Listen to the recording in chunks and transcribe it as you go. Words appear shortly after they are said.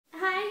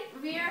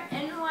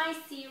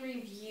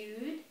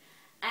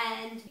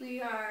and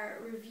we are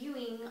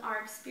reviewing our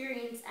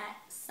experience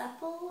at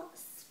Supple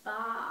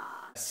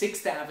Spa.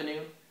 6th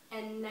Avenue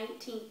And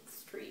 19th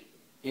Street.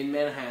 in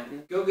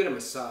Manhattan. Go get a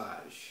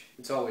massage.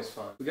 It's always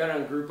fun. We got it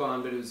on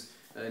Groupon, but it was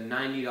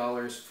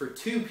 $90 for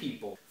 2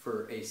 people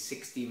for a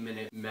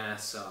 60-minute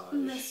massage.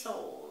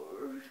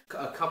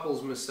 A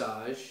couple's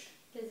massage.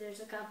 Because there's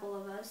a couple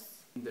of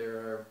us. There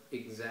are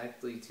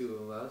exactly 2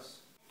 of us.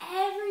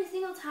 Every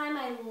single time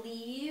I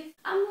leave,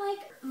 I'm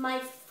like, my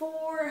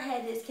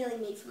forehead is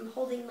killing me from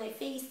holding my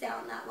face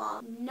down that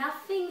long.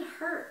 Nothing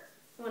hurt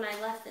when I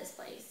left this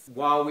place.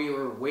 While we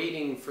were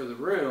waiting for the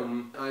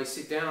room, I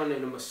sit down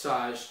in a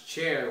massage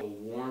chair, a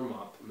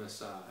warm-up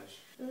massage.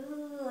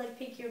 Ooh, like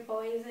pick your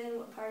poison,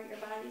 what part of your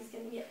body's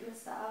gonna get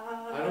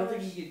massaged. I don't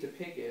think you get to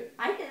pick it.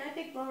 I did, I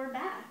picked lower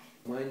back.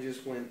 Mine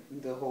just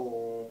went the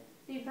whole...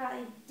 You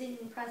probably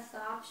didn't press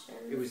the option.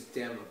 It was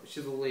demo.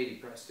 The lady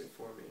pressed it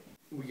for me.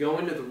 We go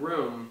into the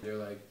room, they're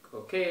like,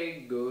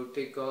 okay, go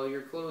take all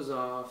your clothes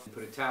off and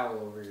put a towel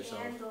over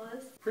yourself.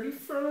 Scandalous. Pretty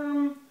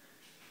firm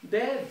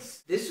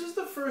beds. This was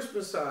the first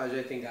massage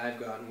I think I've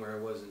gotten where I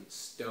wasn't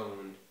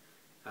stoned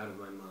out of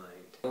my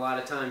mind. A lot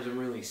of times I'm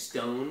really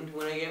stoned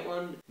when I get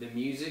one. The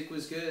music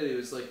was good. It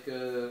was like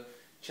a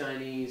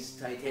Chinese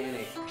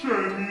Titanic.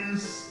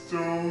 Chinese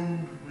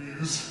stoned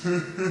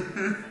music.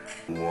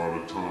 A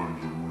lot of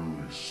times I'm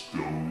really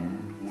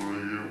stoned when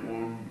I get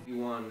one. You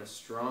want a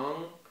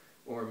strong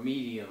or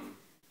medium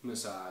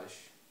massage?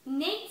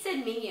 Nate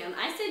said medium.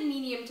 I said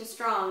medium to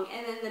strong,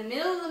 and in the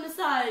middle of the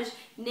massage,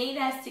 Nate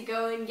has to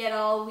go and get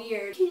all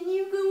weird. Can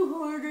you go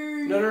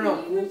harder?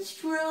 No. Can you go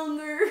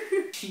stronger?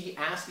 She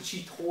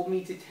told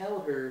me to tell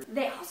her.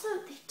 They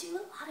do a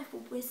lot of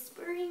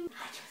whispering.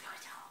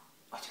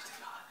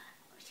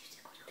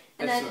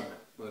 And That's then, not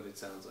what it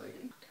sounds like.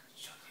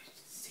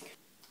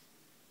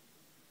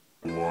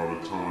 A lot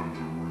of times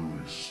I'm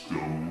really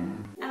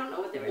stoned. I don't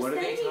know what they were What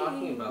are saying. they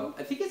talking about?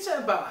 I think it's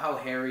about how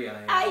hairy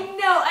I am. I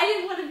know, I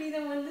didn't want to be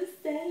the one to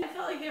say. I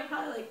felt like they were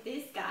probably like,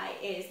 this guy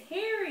is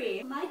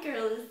hairy. My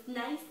girl is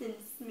nice and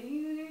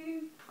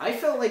smooth. I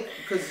felt like,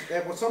 because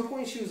at some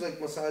point she was like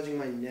massaging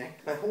my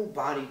neck. My whole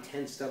body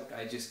tensed up.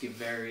 I just get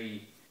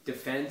very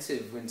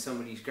defensive when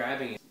somebody's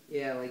grabbing it.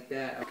 Yeah, like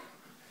that.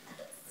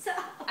 So,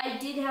 I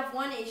did have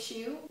one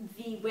issue.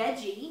 The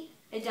wedgie.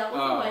 I dealt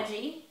with the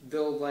wedgie.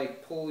 They'll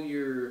like pull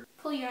your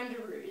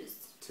underoos.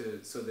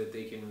 so that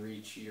they can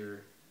reach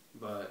your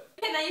butt.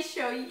 Can I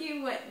show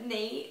you what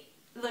Nate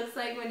looks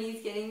like when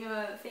he's getting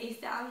a face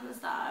down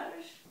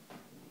massage?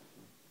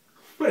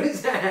 What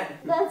is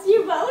that? That's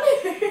your boner.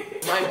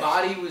 My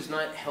body was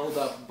not held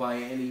up by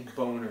any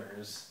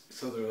boners.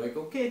 So they're like,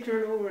 okay,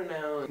 turn over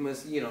now.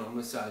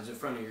 Massage the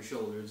front of your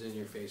shoulders and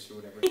your face or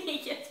whatever. He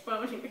gets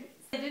boners.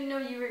 I didn't know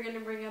you were gonna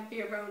bring up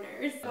your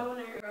boners.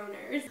 Boner.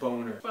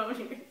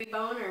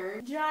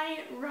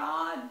 Giant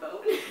rod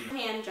boner.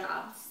 Hand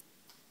jobs.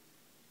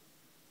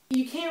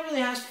 You can't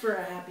really ask for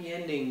a happy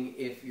ending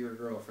if your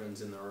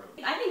girlfriend's in the room.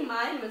 I think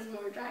mine was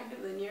more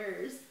attractive than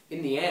yours.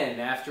 In the end,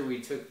 after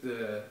we took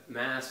the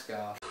mask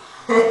off,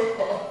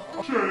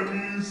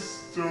 Chinese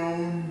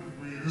stoned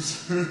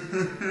music.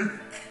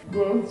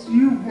 That's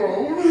you,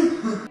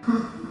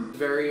 bone.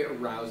 very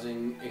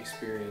arousing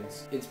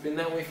experience. It's been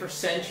that way for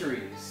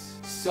centuries.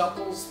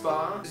 Supple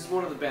Spa. This is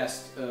one of the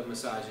best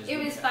massages. It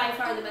was by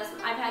far the best.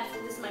 I've had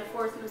this is my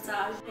 4th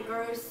massage. The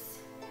gross,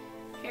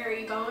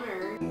 hairy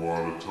boner. A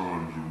lot of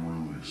times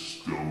I'm really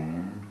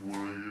stoned when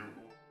I get